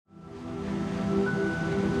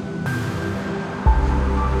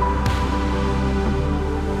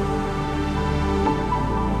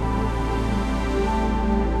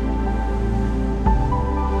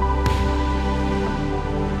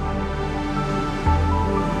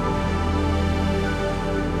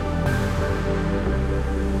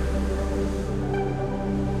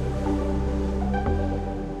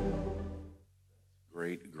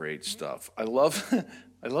great stuff. I love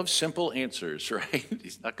I love simple answers, right?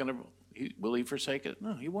 Will he forsake it?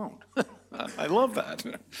 No, he won't. I love that.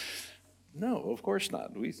 No, of course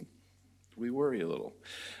not. We worry a little.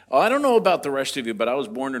 Oh, I don't know about the rest of you, but I was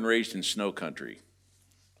born and raised in snow country,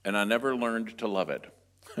 and I never learned to love it.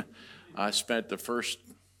 I spent the first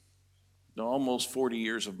almost 40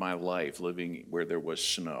 years of my life living where there was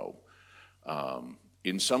snow.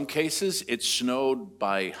 In some cases, it snowed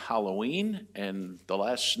by Halloween, and the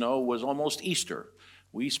last snow was almost Easter.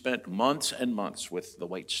 We spent months and months with the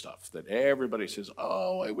white stuff that everybody says,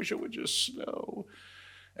 oh, I wish it would just snow.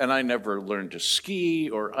 And I never learned to ski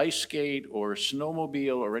or ice skate or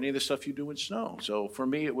snowmobile or any of the stuff you do in snow. So for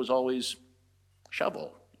me, it was always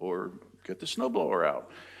shovel or get the snowblower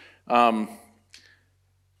out.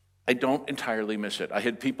 I don't entirely miss it. I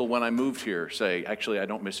had people when I moved here say, actually, I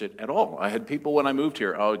don't miss it at all. I had people when I moved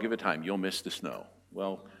here, oh, give it time, you'll miss the snow.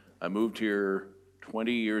 Well, I moved here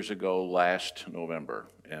 20 years ago last November,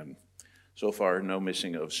 and so far, no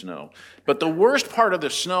missing of snow. But the worst part of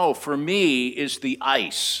the snow for me is the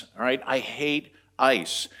ice, all right? I hate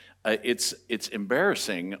ice. It's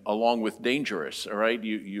embarrassing along with dangerous, all right?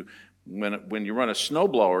 When you run a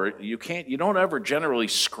snowblower, you don't ever generally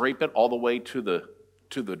scrape it all the way to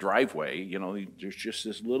the driveway. You know, there's just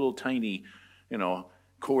this little tiny,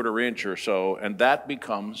 quarter inch or so, and that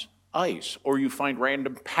becomes ice. Or you find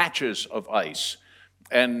random patches of ice,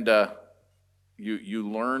 and you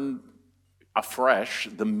learn afresh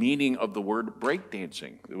the meaning of the word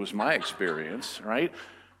breakdancing. It was my experience, right?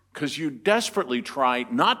 Because you desperately try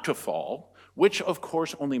not to fall, which of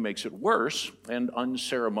course only makes it worse, and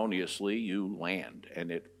unceremoniously you land,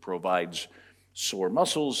 and it provides sore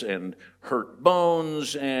muscles and hurt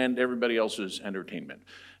bones and everybody else's entertainment.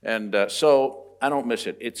 And so I don't miss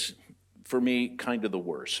it. It's, for me, kind of the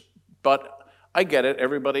worst. But I get it.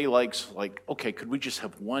 Everybody likes, okay, could we just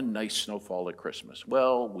have one nice snowfall at Christmas?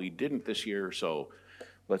 Well, we didn't this year, so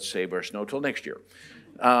let's save our snow till next year.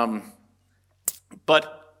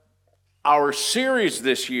 But our series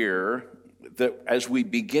this year, as we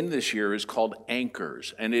begin this year, is called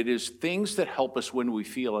Anchors, and it is things that help us when we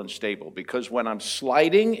feel unstable. Because when I'm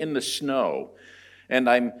sliding in the snow and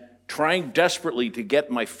I'm trying desperately to get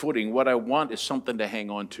my footing, what I want is something to hang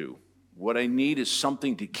on to. What I need is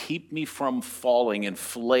something to keep me from falling and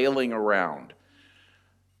flailing around.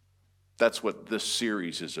 That's what this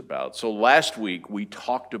series is about. So last week we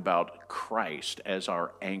talked about Christ as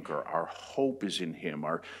our anchor. Our hope is in him.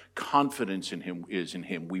 Our confidence in him is in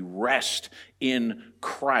him. We rest in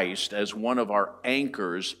Christ as one of our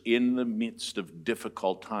anchors in the midst of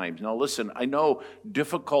difficult times. Now listen, I know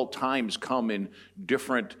difficult times come in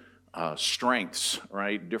different strengths,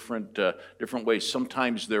 right? Different ways.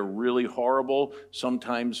 Sometimes they're really horrible.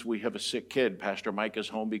 Sometimes we have a sick kid. Pastor Mike is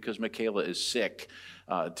home because Michaela is sick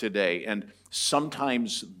today. And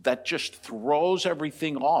sometimes that just throws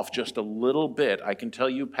everything off just a little bit. I can tell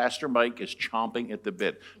you, Pastor Mike is chomping at the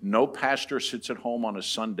bit. No pastor sits at home on a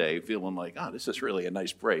Sunday feeling like, this is really a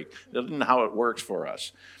nice break. That isn't how it works for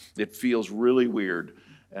us. It feels really weird,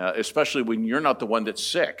 especially when you're not the one that's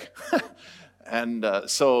sick. And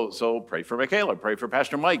so pray for Michaela, pray for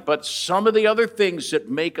Pastor Mike. But some of the other things that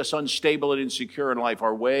make us unstable and insecure in life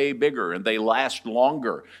are way bigger, and they last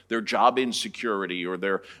longer. Their job insecurity or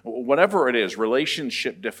their whatever it is,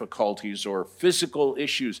 relationship difficulties or physical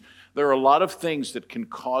issues. There are a lot of things that can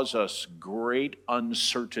cause us great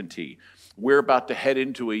uncertainty. We're about to head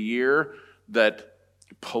into a year that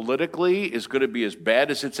politically is going to be as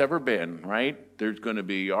bad as it's ever been, right? There's going to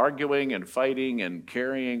be arguing and fighting and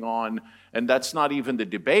carrying on. And that's not even the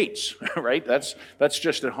debates, right? That's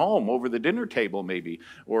just at home over the dinner table maybe,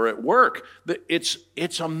 or at work.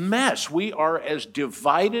 It's a mess. We are as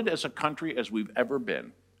divided as a country as we've ever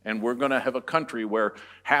been. And we're going to have a country where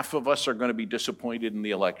half of us are going to be disappointed in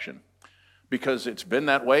the election because it's been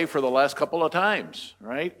that way for the last couple of times,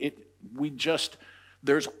 right?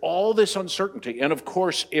 There's all this uncertainty. And of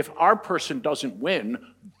course, if our person doesn't win,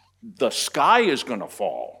 the sky is going to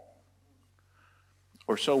fall.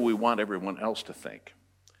 Or so we want everyone else to think.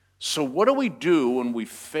 So what do we do when we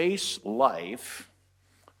face life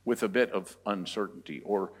with a bit of uncertainty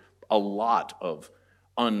or a lot of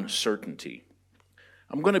uncertainty?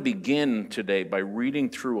 I'm going to begin today by reading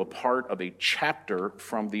through a part of a chapter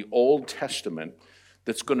from the Old Testament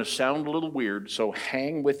that's going to sound a little weird, so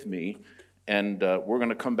hang with me, and we're going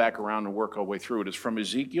to come back around and work our way through it. It's from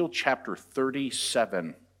Ezekiel chapter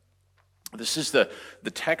 37. This is the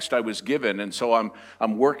text I was given, and so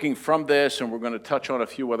I'm working from this, and we're going to touch on a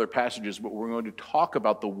few other passages, but we're going to talk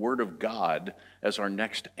about the Word of God as our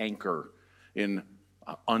next anchor in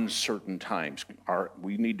uncertain times.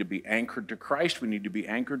 We need to be anchored to Christ. We need to be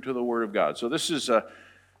anchored to the Word of God. So this is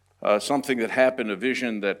something that happened, a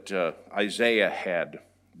vision that Isaiah had.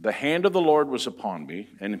 The hand of the Lord was upon me,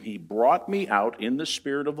 and he brought me out in the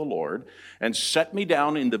spirit of the Lord and set me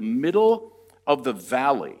down in the middle of the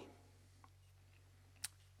valley.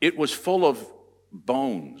 It was full of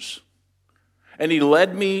bones, and he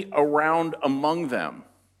led me around among them.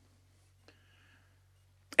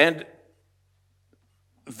 And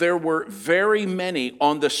there were very many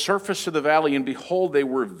on the surface of the valley, and behold, they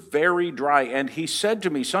were very dry. And he said to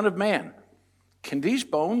me, Son of man, can these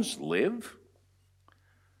bones live?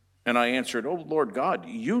 And I answered, Oh, Lord God,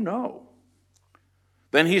 you know.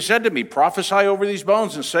 Then he said to me, Prophesy over these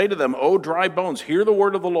bones and say to them, O dry bones, hear the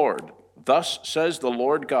word of the Lord. Thus says the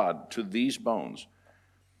Lord God to these bones,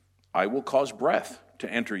 I will cause breath to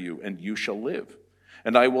enter you, and you shall live.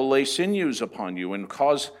 And I will lay sinews upon you, and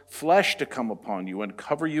cause flesh to come upon you, and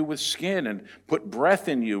cover you with skin, and put breath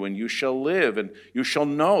in you, and you shall live, and you shall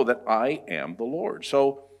know that I am the Lord.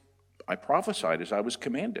 So I prophesied as I was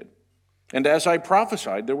commanded. And as I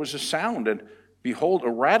prophesied, there was a sound, and behold, a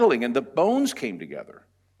rattling, and the bones came together,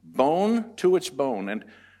 bone to its bone. And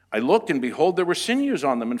I looked, and behold, there were sinews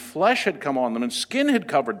on them, and flesh had come on them, and skin had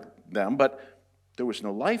covered them, but there was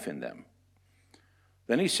no life in them.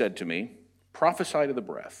 Then he said to me, Prophesy to the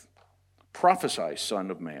breath. Prophesy,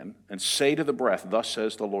 Son of man, and say to the breath, Thus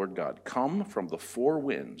says the Lord God, Come from the four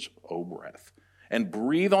winds, O breath, and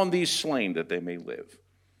breathe on these slain that they may live.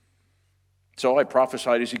 So I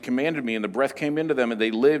prophesied as he commanded me, and the breath came into them, and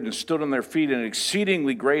they lived and stood on their feet, an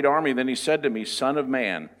exceedingly great army. Then he said to me, Son of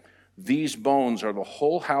man, these bones are the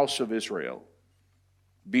whole house of Israel.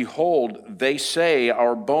 Behold, they say,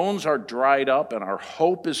 Our bones are dried up, and our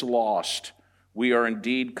hope is lost. We are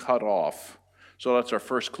indeed cut off. So that's our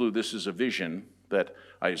first clue. This is a vision that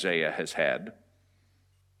Isaiah has had.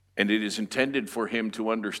 And it is intended for him to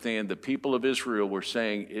understand the people of Israel were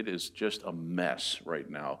saying, it is just a mess right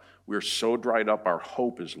now. We're so dried up, our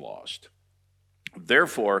hope is lost.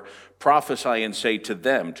 Therefore, prophesy and say to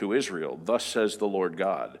them, to Israel, Thus says the Lord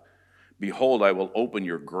God, Behold, I will open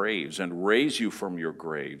your graves and raise you from your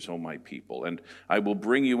graves, O my people, and I will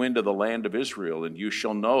bring you into the land of Israel, and you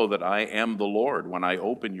shall know that I am the Lord when I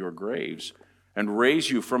open your graves and raise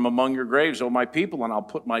you from among your graves, O my people, and I'll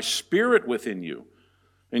put my spirit within you.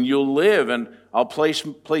 And you'll live, and I'll place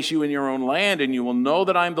you in your own land, and you will know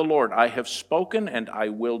that I'm the Lord. I have spoken, and I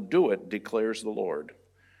will do it, declares the Lord.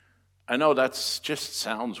 I know that just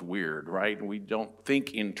sounds weird, right? We don't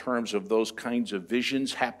think in terms of those kinds of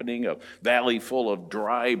visions happening, a valley full of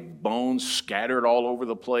dry bones scattered all over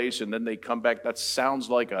the place, and then they come back. That sounds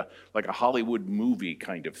like a Hollywood movie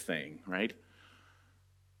kind of thing, right?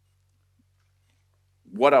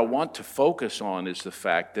 What I want to focus on is the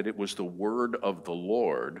fact that it was the word of the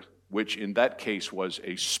Lord, which in that case was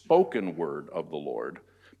a spoken word of the Lord,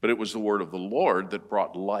 but it was the word of the Lord that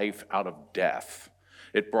brought life out of death.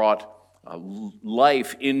 It brought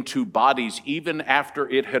life into bodies even after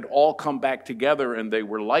it had all come back together and they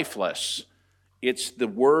were lifeless. It's the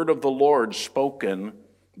word of the Lord spoken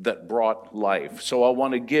that brought life. So I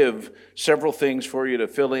want to give several things for you to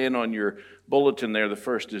fill in on your bulletin there. The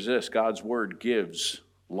first is this: God's word gives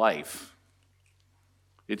life.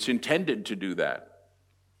 It's intended to do that.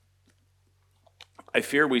 I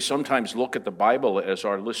fear we sometimes look at the Bible as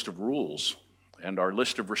our list of rules and our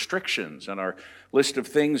list of restrictions and our list of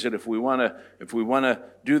things that if we want to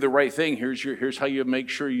do the right thing, here's how you make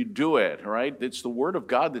sure you do it, right? It's the word of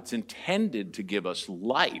God that's intended to give us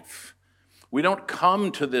life. We don't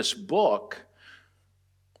come to this book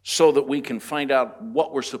so that we can find out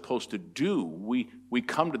what we're supposed to do. We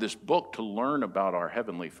come to this book to learn about our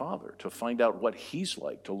Heavenly Father, to find out what He's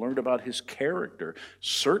like, to learn about His character,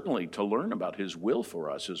 certainly to learn about His will for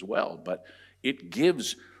us as well. But it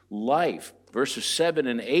gives life. Verses 7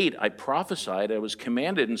 and 8, I prophesied, I was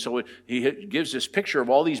commanded, and so he gives this picture of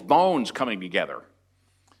all these bones coming together.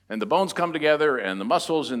 And the bones come together, and the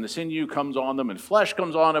muscles and the sinew comes on them, and flesh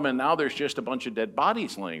comes on them, and now there's just a bunch of dead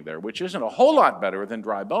bodies laying there, which isn't a whole lot better than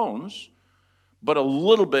dry bones, but a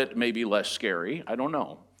little bit maybe less scary. I don't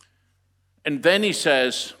know. And then he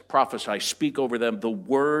says, prophesy, speak over them the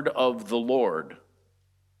word of the Lord.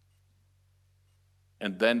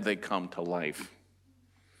 And then they come to life.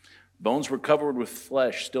 Bones were covered with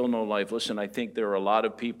flesh, still no life. Listen, I think there are a lot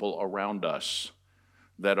of people around us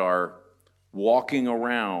that are walking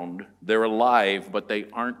around, they're alive, but they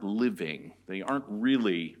aren't living. They aren't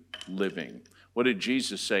really living. What did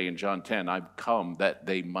Jesus say in John 10? I've come that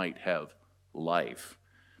they might have life.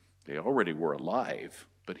 They already were alive,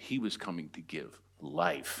 but he was coming to give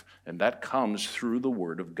life. And that comes through the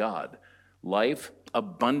word of God. Life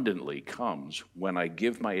abundantly comes when I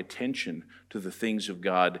give my attention to the things of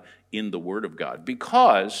God in the Word of God.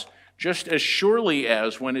 Because just as surely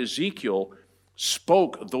as when Ezekiel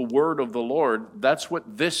spoke the word of the Lord, that's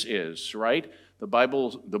what this is, right? The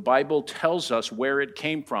Bible tells us where it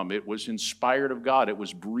came from. It was inspired of God. It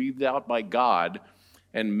was breathed out by God,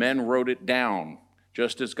 and men wrote it down,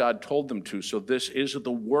 just as God told them to. So this is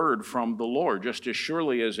the word from the Lord, just as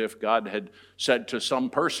surely as if God had said to some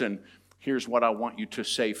person, here's what I want you to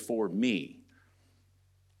say for me.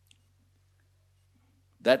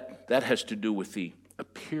 That has to do with the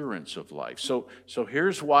appearance of life. So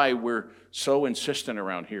here's why we're so insistent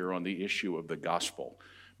around here on the issue of the gospel.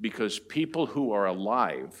 Because people who are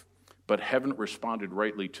alive but haven't responded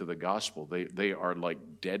rightly to the gospel, they are like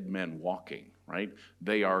dead men walking, right?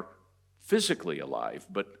 They are physically alive,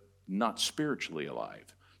 but not spiritually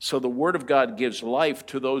alive. So the Word of God gives life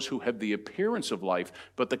to those who have the appearance of life,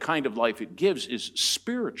 but the kind of life it gives is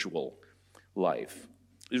spiritual life.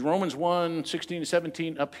 Is Romans 1, 16 to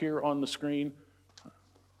 17 up here on the screen?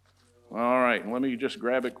 All right, let me just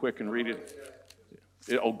grab it quick and read it.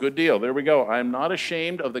 Oh, good deal. There we go. I am not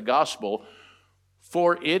ashamed of the gospel,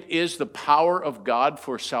 for it is the power of God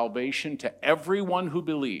for salvation to everyone who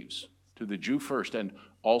believes, to the Jew first and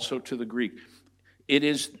also to the Greek.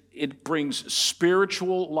 It brings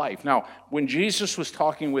spiritual life. Now, when Jesus was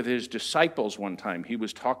talking with his disciples one time, he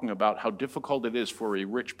was talking about how difficult it is for a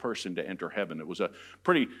rich person to enter heaven. It was a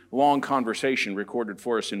pretty long conversation recorded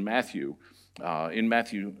for us in Matthew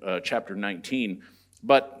chapter 19.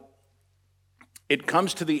 But it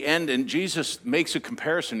comes to the end, and Jesus makes a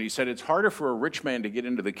comparison. He said, it's harder for a rich man to get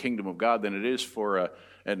into the kingdom of God than it is for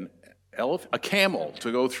a camel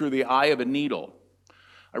to go through the eye of a needle.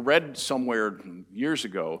 I read somewhere years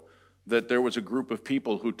ago that there was a group of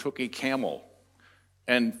people who took a camel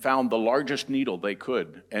and found the largest needle they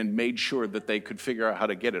could and made sure that they could figure out how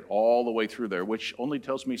to get it all the way through there, which only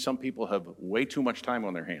tells me some people have way too much time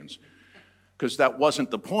on their hands. Because that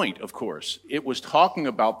wasn't the point, of course. It was talking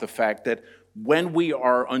about the fact that when we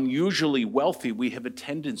are unusually wealthy, we have a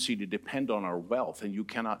tendency to depend on our wealth, and you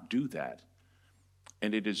cannot do that.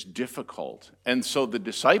 And it is difficult. And so the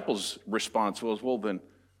disciples' response was, well, then,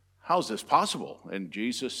 how is this possible? And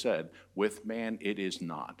Jesus said, with man it is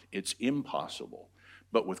not. It's impossible.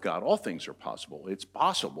 But with God, all things are possible. It's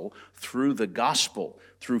possible through the gospel,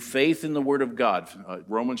 through faith in the word of God.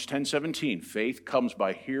 Romans 10:17, faith comes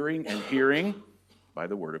by hearing, and hearing by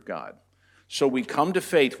the word of God. So we come to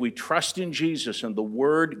faith, we trust in Jesus, and the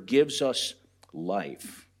word gives us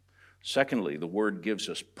life. Secondly, the word gives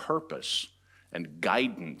us purpose and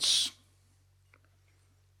guidance.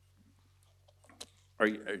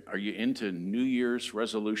 Are you into New Year's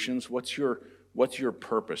resolutions? What's your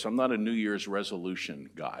purpose? I'm not a New Year's resolution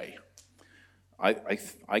guy.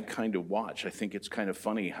 I kind of watch. I think it's kind of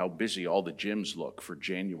funny how busy all the gyms look for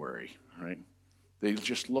January, right? They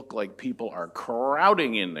just look like people are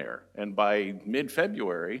crowding in there. And by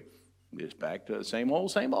mid-February, it's back to the same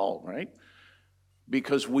old, right?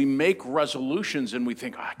 Because we make resolutions and we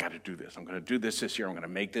think, I got to do this. I'm going to do this year. I'm going to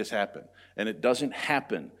make this happen. And it doesn't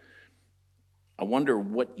happen. I wonder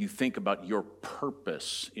what you think about your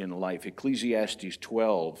purpose in life. Ecclesiastes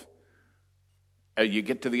 12. You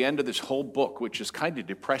get to the end of this whole book, which is kind of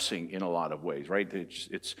depressing in a lot of ways, right?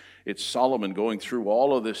 It's Solomon going through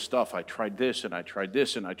all of this stuff. I tried this, and I tried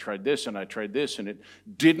this, and I tried this, and I tried this, and it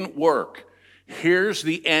didn't work. Here's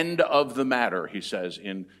the end of the matter, he says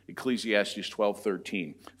in Ecclesiastes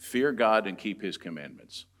 12:13. Fear God and keep his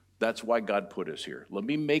commandments. That's why God put us here. Let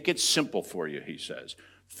me make it simple for you, he says.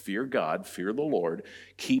 Fear God, fear the Lord,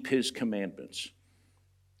 keep his commandments.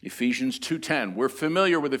 Ephesians 2:10, we're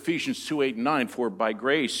familiar with Ephesians 2:8 and 9, for by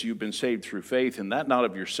grace you've been saved through faith, and that not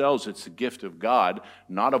of yourselves, it's the gift of God,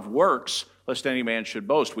 not of works, lest any man should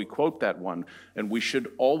boast. We quote that one, and we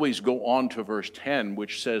should always go on to verse 10,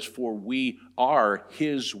 which says, for we are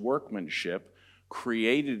his workmanship,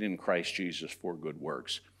 created in Christ Jesus for good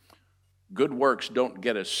works. Good works don't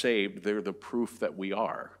get us saved. They're the proof that we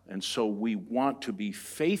are. And so we want to be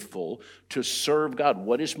faithful to serve God.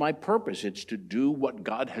 What is my purpose? It's to do what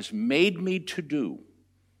God has made me to do.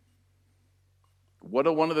 What's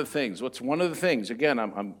one of the things? Again,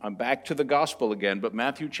 I'm back to the gospel again, but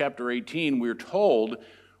Matthew chapter 18, we're told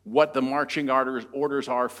what the marching orders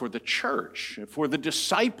are for the church, for the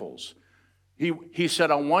disciples. He said,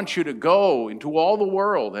 I want you to go into all the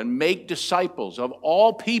world and make disciples of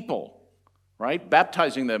all people. Right?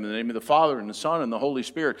 Baptizing them in the name of the Father and the Son and the Holy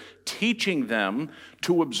Spirit, teaching them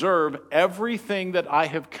to observe everything that I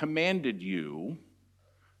have commanded you,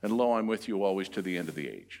 and lo, I'm with you always to the end of the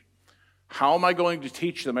age. How am I going to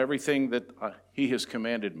teach them everything that he has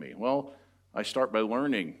commanded me? Well, I start by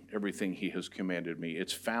learning everything he has commanded me.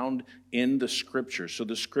 It's found in the Scriptures. So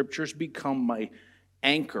the Scriptures become my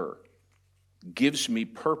anchor, gives me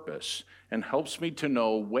purpose, and helps me to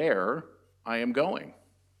know where I am going.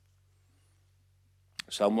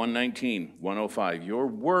 Psalm 119, 105, your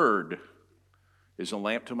word is a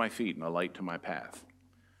lamp to my feet and a light to my path.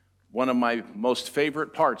 One of my most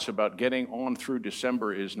favorite parts about getting on through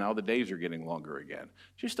December is now the days are getting longer again.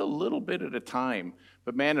 Just a little bit at a time.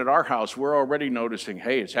 But man, at our house, we're already noticing,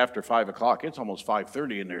 hey, it's after 5 o'clock. It's almost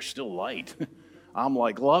 5:30 and there's still light. I'm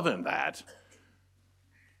like loving that.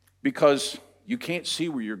 Because you can't see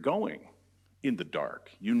where you're going in the dark.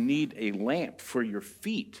 You need a lamp for your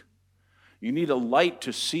feet. You need a light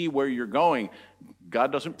to see where you're going.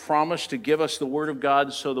 God doesn't promise to give us the Word of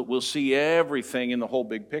God so that we'll see everything in the whole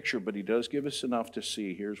big picture, but He does give us enough to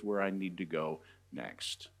see, here's where I need to go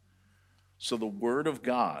next. So the Word of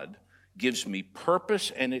God gives me purpose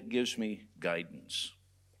and it gives me guidance.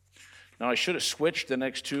 Now, I should have switched the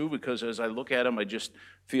next two because as I look at them, I just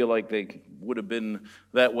feel like they would have been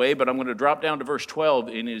that way. But I'm going to drop down to verse 12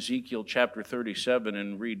 in Ezekiel chapter 37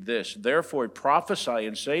 and read this. Therefore prophesy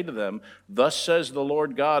and say to them, thus says the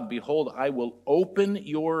Lord God, behold, I will open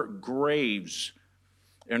your graves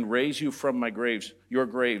and raise you from my graves, your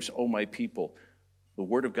graves, O my people. The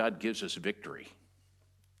Word of God gives us victory.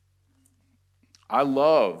 I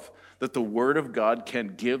love that the Word of God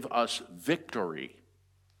can give us victory.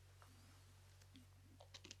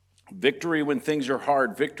 Victory when things are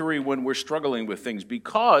hard, victory when we're struggling with things,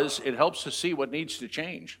 because it helps us see what needs to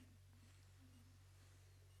change.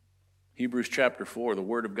 Hebrews chapter 4, the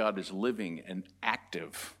Word of God is living and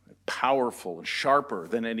active, powerful and sharper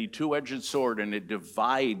than any two-edged sword, and it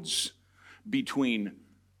divides between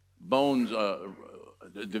bones,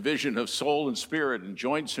 the division of soul and spirit and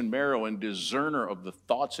joints and marrow, and discerner of the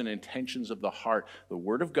thoughts and intentions of the heart. The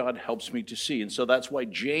Word of God helps me to see. And so that's why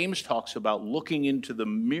James talks about looking into the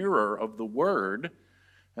mirror of the Word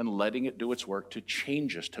and letting it do its work to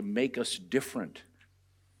change us, to make us different.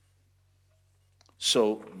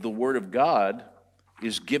 So the Word of God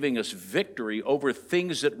is giving us victory over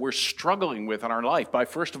things that we're struggling with in our life by,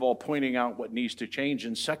 first of all, pointing out what needs to change,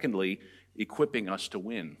 and secondly, equipping us to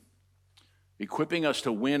win. Equipping us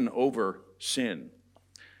to win over sin.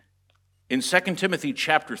 In 2 Timothy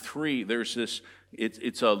chapter 3, there's this,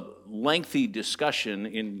 it's a lengthy discussion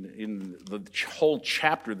in the whole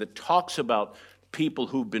chapter that talks about people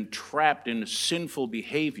who've been trapped in sinful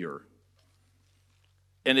behavior.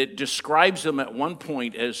 And it describes them at one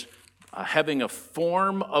point as having a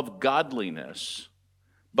form of godliness,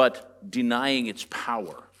 but denying its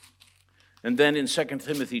power. And then in 2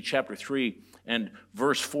 Timothy chapter 3 and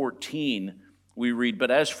verse 14, we read, but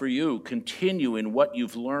as for you, continue in what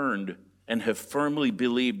you've learned and have firmly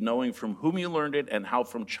believed, knowing from whom you learned it and how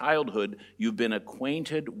from childhood you've been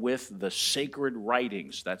acquainted with the sacred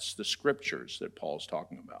writings. That's the scriptures that Paul's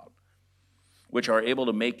talking about, which are able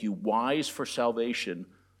to make you wise for salvation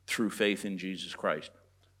through faith in Jesus Christ.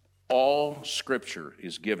 All scripture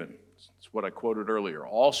is given. It's what I quoted earlier.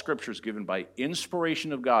 All scripture is given by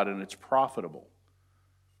inspiration of God, and it's profitable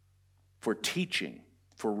for teaching,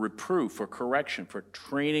 for reproof, for correction, for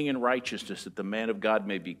training in righteousness, that the man of God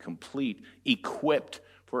may be complete, equipped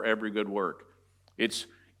for every good work. It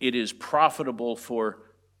is profitable for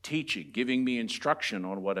teaching, giving me instruction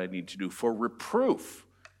on what I need to do, for reproof,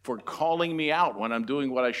 for calling me out when I'm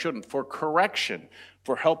doing what I shouldn't, for correction,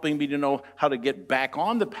 for helping me to know how to get back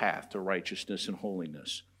on the path to righteousness and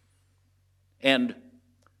holiness. And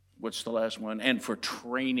what's the last one? And for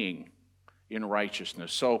training in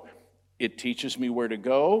righteousness. So it teaches me where to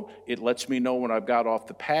go. It lets me know when I've got off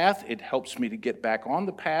the path. It helps me to get back on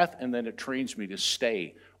the path, and then it trains me to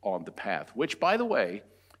stay on the path, which, by the way,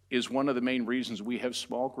 is one of the main reasons we have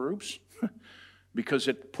small groups, because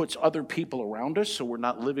it puts other people around us so we're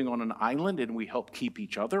not living on an island, and we help keep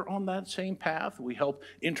each other on that same path. We help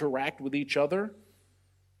interact with each other.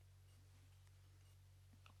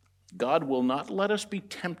 God will not let us be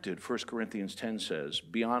tempted, 1 Corinthians 10 says,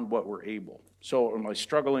 beyond what we're able. So am I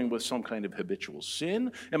struggling with some kind of habitual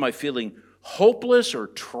sin? Am I feeling hopeless or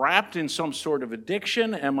trapped in some sort of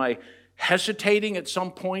addiction? Am I hesitating at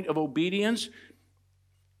some point of obedience?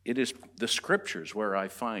 It is the scriptures where I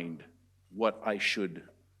find what I should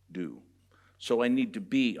do. So I need to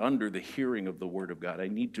be under the hearing of the Word of God. I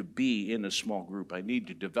need to be in a small group. I need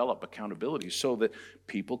to develop accountability so that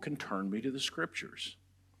people can turn me to the scriptures.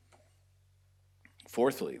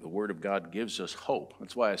 Fourthly, the Word of God gives us hope.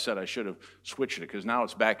 That's why I said I should have switched it, because now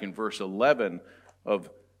it's back in verse 11 of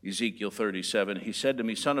Ezekiel 37. He said to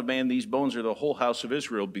me, Son of man, these bones are the whole house of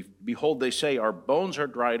Israel. Behold, they say, our bones are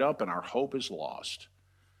dried up and our hope is lost.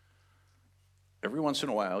 Every once in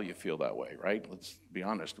a while, you feel that way, right? Let's be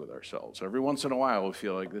honest with ourselves. Every once in a while, we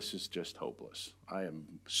feel like this is just hopeless. I am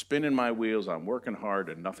spinning my wheels, I'm working hard,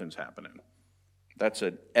 and nothing's happening. That's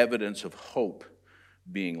an evidence of hope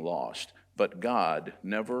being lost. But God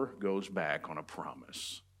never goes back on a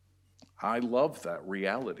promise. I love that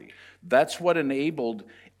reality. That's what enabled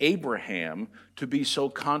Abraham to be so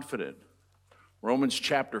confident. Romans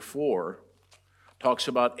chapter 4 talks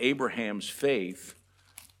about Abraham's faith,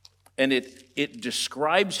 and it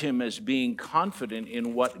describes him as being confident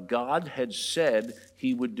in what God had said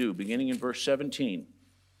he would do. Beginning in verse 17,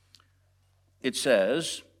 it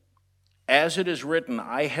says, "As it is written,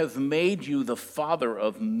 I have made you the father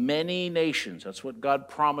of many nations." That's what God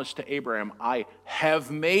promised to Abraham. I have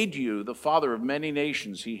made you the father of many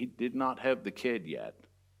nations. He did not have the kid yet.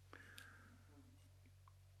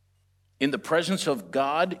 "In the presence of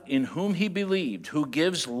God in whom he believed, who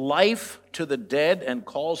gives life to the dead and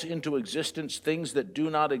calls into existence things that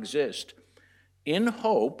do not exist. In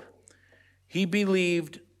hope, he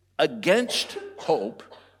believed against hope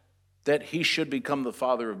that he should become the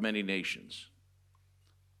father of many nations."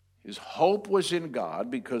 His hope was in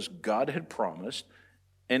God because God had promised,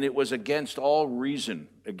 and it was against all reason,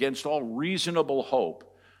 against all reasonable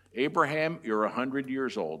hope. Abraham, you're 100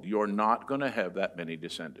 years old. You're not going to have that many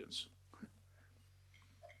descendants.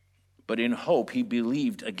 But in hope, he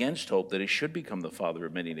believed against hope that he should become the father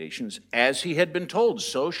of many nations. As he had been told,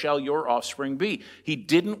 so shall your offspring be. He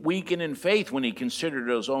didn't weaken in faith when he considered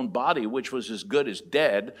his own body, which was as good as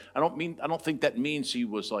dead. I don't think that means he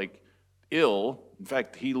was like ill. In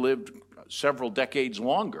fact, he lived several decades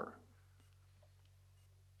longer.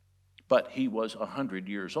 But he was 100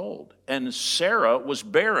 years old. And Sarah was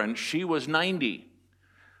barren. She was 90.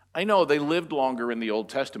 I know they lived longer in the Old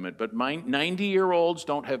Testament, but 90-year-olds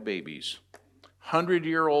don't have babies.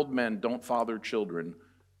 100-year-old men don't father children,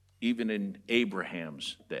 even in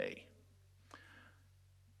Abraham's day.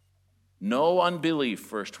 No unbelief,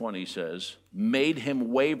 verse 20 says, made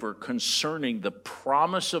him waver concerning the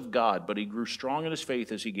promise of God, but he grew strong in his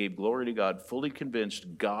faith as he gave glory to God, fully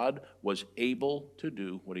convinced God was able to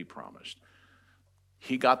do what he promised.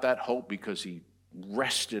 He got that hope because he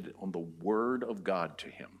rested on the word of God to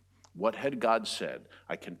him. What had God said?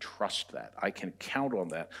 I can trust that. I can count on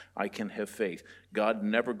that. I can have faith. God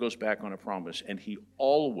never goes back on a promise, and he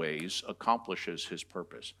always accomplishes his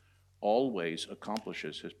purpose. Always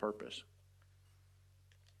accomplishes his purpose.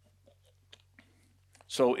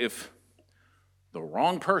 So if the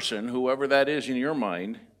wrong person, whoever that is in your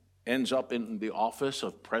mind, ends up in the office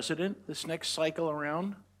of president this next cycle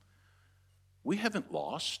around, we haven't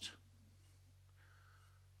lost.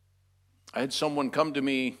 I had someone come to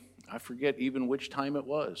me, I forget even which time it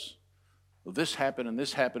was. Well, this happened and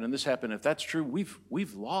this happened and this happened. If that's true,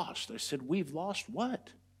 we've lost. I said, we've lost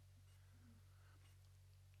what?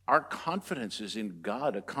 Our confidence is in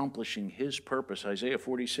God accomplishing his purpose. Isaiah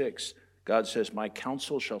 46, God says, my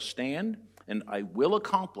counsel shall stand and I will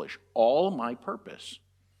accomplish all my purpose.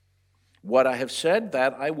 What I have said,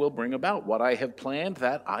 that I will bring about. What I have planned,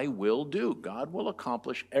 that I will do. God will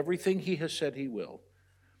accomplish everything he has said he will.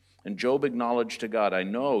 And Job acknowledged to God, I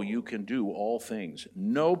know you can do all things.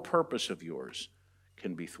 No purpose of yours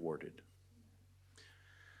can be thwarted.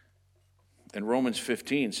 And Romans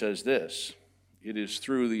 15 says this, it is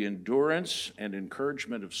through the endurance and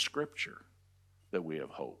encouragement of Scripture that we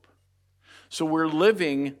have hope. So we're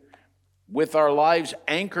living with our lives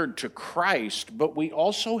anchored to Christ, but we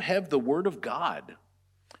also have the Word of God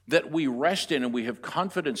that we rest in and we have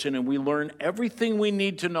confidence in, and we learn everything we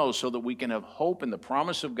need to know so that we can have hope in the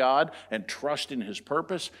promise of God and trust in his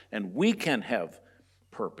purpose, and we can have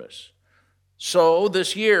purpose. So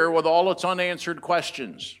this year, with all its unanswered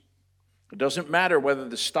questions, it doesn't matter whether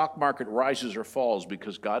the stock market rises or falls,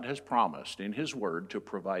 because God has promised in his word to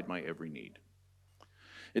provide my every need.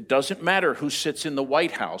 It doesn't matter who sits in the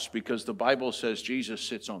White House, because the Bible says Jesus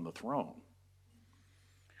sits on the throne.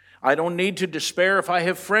 I don't need to despair if I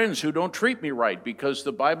have friends who don't treat me right, because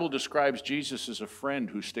the Bible describes Jesus as a friend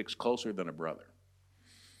who sticks closer than a brother.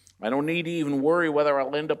 I don't need to even worry whether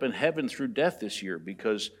I'll end up in heaven through death this year,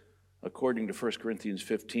 because according to 1 Corinthians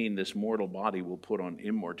 15, this mortal body will put on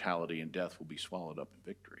immortality and death will be swallowed up in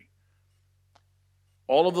victory.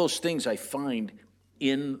 All of those things I find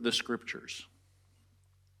in the Scriptures.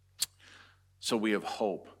 So we have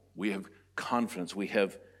hope, we have confidence, we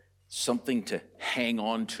have something to hang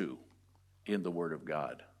on to in the Word of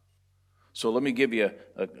God. So let me give you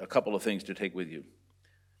a couple of things to take with you.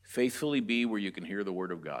 Faithfully be where you can hear the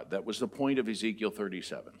Word of God. That was the point of Ezekiel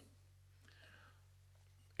 37.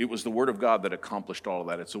 It was the Word of God that accomplished all of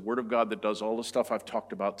that. It's the Word of God that does all the stuff I've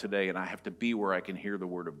talked about today, and I have to be where I can hear the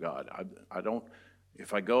Word of God. I don't,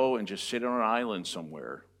 if I go and just sit on an island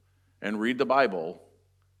somewhere and read the Bible,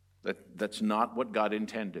 that's not what God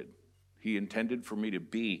intended. He intended for me to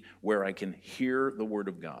be where I can hear the Word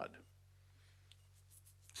of God.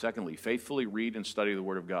 Secondly, faithfully read and study the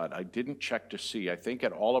Word of God. I didn't check to see. I think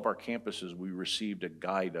at all of our campuses we received a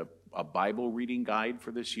guide, a Bible reading guide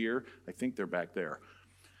for this year. I think they're back there.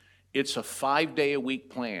 It's a 5-day-a-week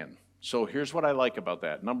plan. So here's what I like about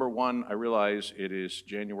that. Number one, I realize it is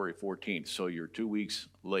January 14th, so you're 2 weeks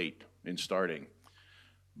late in starting.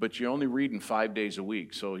 But you're only reading 5 days a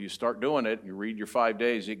week. So you start doing it, you read your 5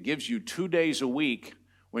 days. It gives you 2 days a week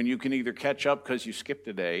when you can either catch up because you skipped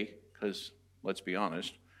a day, because let's be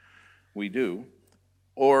honest, we do,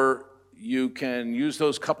 or you can use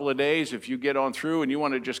those couple of days if you get on through and you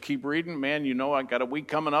want to just keep reading. Man, you know I got a week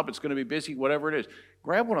coming up, it's going to be busy, whatever it is.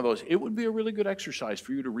 Grab one of those. It would be a really good exercise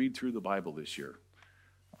for you to read through the Bible this year.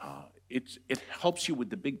 It helps you with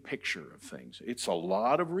the big picture of things. It's a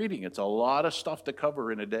lot of reading. It's a lot of stuff to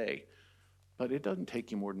cover in a day. But it doesn't take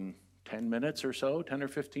you more than 10 minutes or so, 10 or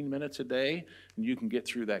 15 minutes a day, and you can get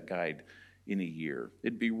through that guide in a year.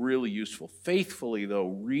 It'd be really useful. Faithfully, though,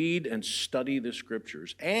 read and study the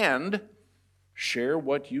Scriptures and share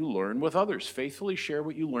what you learn with others. Faithfully share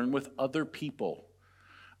what you learn with other people.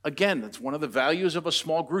 Again, that's one of the values of a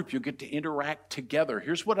small group. You get to interact together.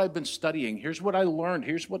 Here's what I've been studying. Here's what I learned.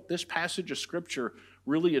 Here's what this passage of Scripture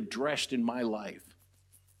really addressed in my life.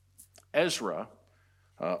 Ezra,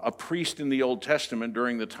 a priest in the Old Testament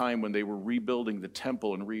during the time when they were rebuilding the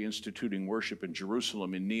temple and reinstituting worship in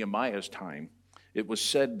Jerusalem in Nehemiah's time, it was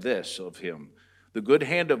said this of him: the good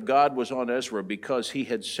hand of God was on Ezra because he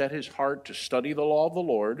had set his heart to study the law of the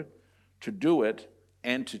Lord, to do it,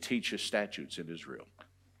 and to teach his statutes in Israel.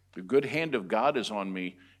 The good hand of God is on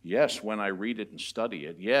me, yes, when I read it and study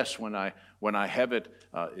it. Yes, when I have it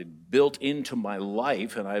built into my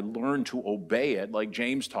life and I learn to obey it, like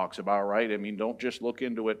James talks about, right? I mean, don't just look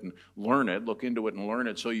into it and learn it. Look into it and learn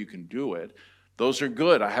it so you can do it. Those are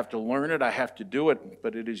good. I have to learn it. I have to do it.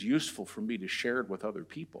 But it is useful for me to share it with other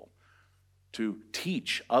people, to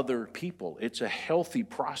teach other people. It's a healthy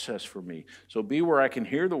process for me. So be where I can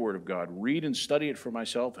hear the Word of God, read and study it for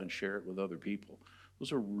myself, and share it with other people.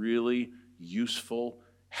 Those are really useful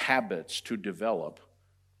habits to develop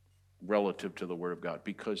relative to the Word of God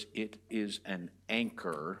because it is an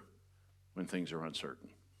anchor when things are uncertain,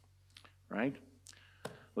 right?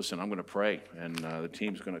 Listen, I'm going to pray, and the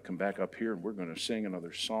team's going to come back up here, and we're going to sing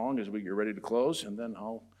another song as we get ready to close, and then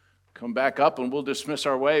I'll come back up, and we'll dismiss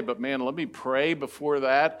our way. But, man, let me pray before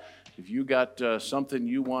that. If you got something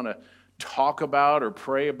you want to talk about or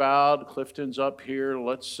pray about, Clifton's up here.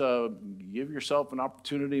 Let's give yourself an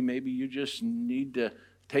opportunity. Maybe you just need to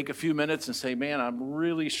take a few minutes and say, man, I'm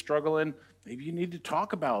really struggling. Maybe you need to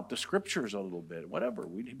talk about the Scriptures a little bit, whatever.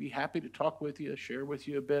 We'd be happy to talk with you, share with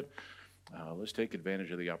you a bit. Let's take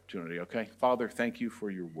advantage of the opportunity, okay? Father, thank you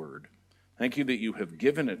for your word. Thank you that you have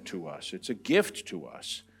given it to us. It's a gift to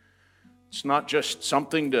us. It's not just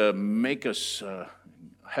something to make us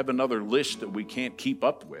have another list that we can't keep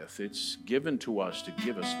up with. It's given to us to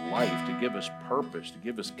give us life, to give us purpose, to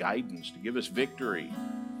give us guidance, to give us victory.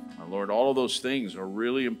 Lord, all of those things are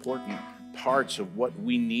really important parts of what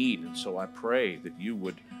we need. And so I pray that you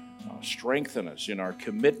would strengthen us in our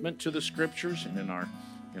commitment to the Scriptures and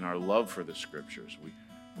in our love for the Scriptures.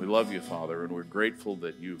 We love you, Father, and we're grateful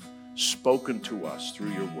that you've spoken to us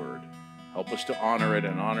through your word. Help us to honor it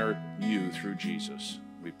and honor you through Jesus.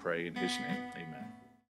 We pray in his name. Amen.